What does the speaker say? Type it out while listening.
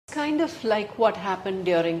kind of like what happened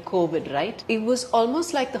during COVID, right? It was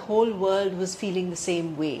almost like the whole world was feeling the same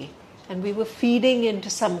way, and we were feeding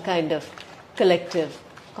into some kind of collective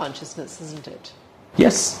consciousness, isn't it?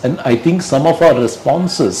 Yes, and I think some of our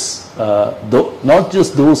responses, though not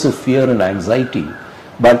just those of fear and anxiety,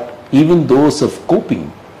 but even those of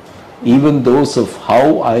coping, even those of how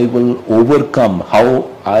I will overcome, how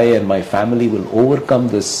I and my family will overcome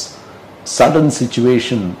this sudden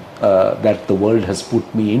situation that the world has put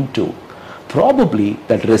me into, probably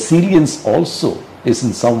that resilience also is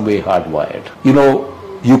in some way hardwired.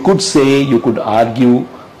 You could say, you could argue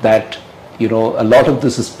that a lot of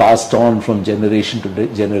this is passed on from generation to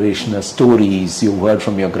generation as stories. You heard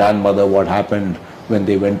from your grandmother what happened when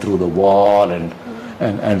they went through the war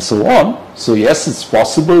and so on. So yes, it's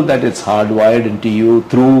possible that it's hardwired into you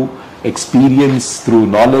through experience, through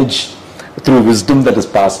knowledge, through wisdom that is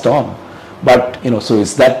passed on. But so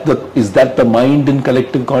is that the mind in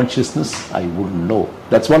collective consciousness? I wouldn't know.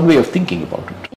 That's one way of thinking about it.